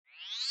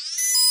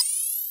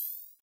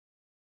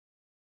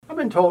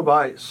been told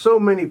by so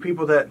many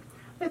people that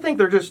they think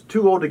they're just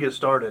too old to get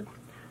started.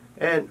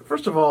 And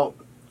first of all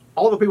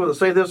the people that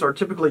say this are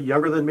typically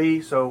younger than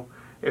me, so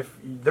if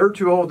they're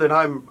too old, then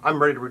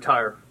I'm ready to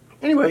retire.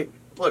 Anyway,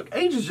 look,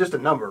 age is just a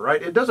number,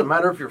 right? It doesn't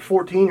matter if you're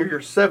 14 or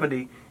you're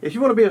 70. If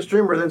you want to be a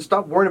streamer, then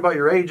stop worrying about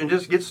your age and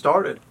just get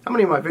started. How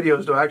many of my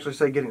videos do I actually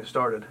say getting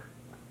started?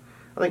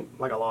 I think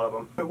like a lot of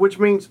them. Which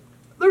means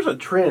there's a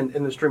trend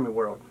in the streaming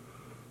world.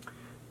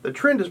 The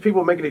trend is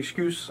people making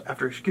excuse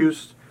after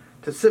excuse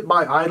to sit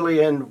by idly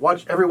and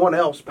watch everyone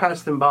else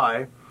pass them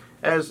by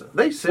as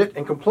they sit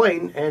and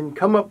complain and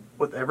come up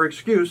with every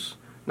excuse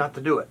not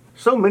to do it.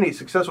 So many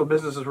successful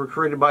businesses were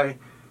created by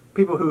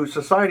people who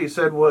society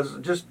said was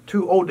just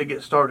too old to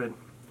get started.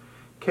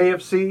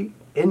 KFC,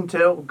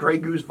 Intel, Grey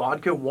Goose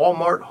Vodka,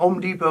 Walmart,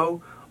 Home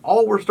Depot,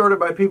 all were started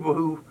by people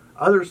who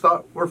others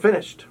thought were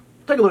finished.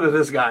 Take a look at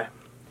this guy.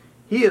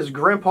 He is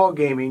Grandpa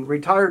Gaming,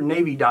 retired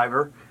Navy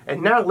diver,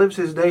 and now lives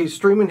his days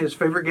streaming his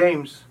favorite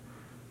games.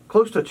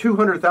 Close to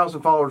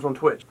 200,000 followers on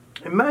Twitch.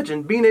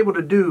 Imagine being able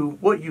to do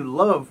what you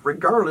love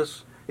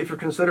regardless if you're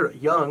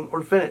considered young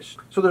or finished.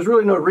 So there's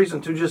really no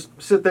reason to just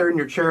sit there in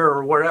your chair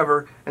or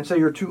wherever and say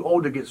you're too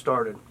old to get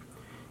started.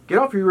 Get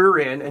off your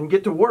rear end and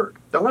get to work.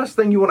 The last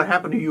thing you want to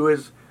happen to you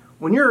is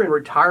when you're in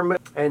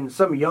retirement and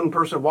some young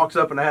person walks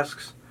up and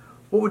asks,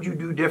 what would you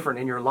do different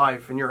in your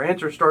life? And your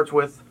answer starts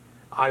with,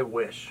 I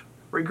wish.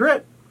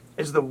 Regret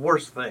is the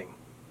worst thing.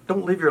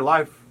 Don't live your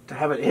life to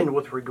have it end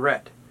with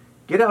regret.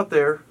 Get out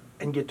there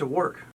and get to work.